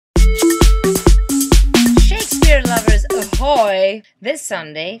boy! This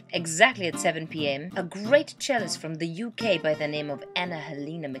Sunday, exactly at 7 p.m, a great cellist from the UK by the name of Anna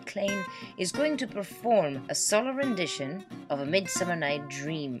Helena McLean is going to perform a solo rendition of A Midsummer Night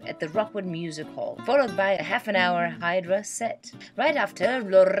Dream at the Rockwood Music Hall, followed by a half-an-hour Hydra set. Right after,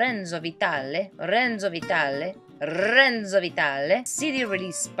 Lorenzo Vitale, CD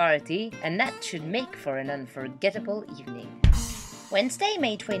release party, and that should make for an unforgettable evening. Wednesday,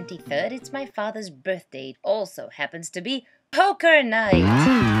 May 23rd, it's my father's birthday. It also happens to be poker night.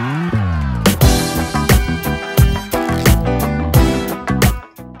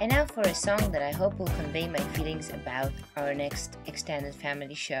 And now for a song that I hope will convey my feelings about our next extended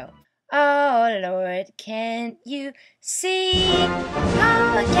family show. Oh Lord, can't you see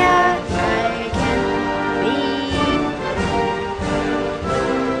how a cat I can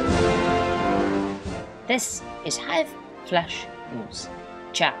be? This is Hive Flash News.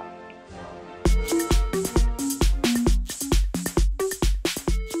 Ciao.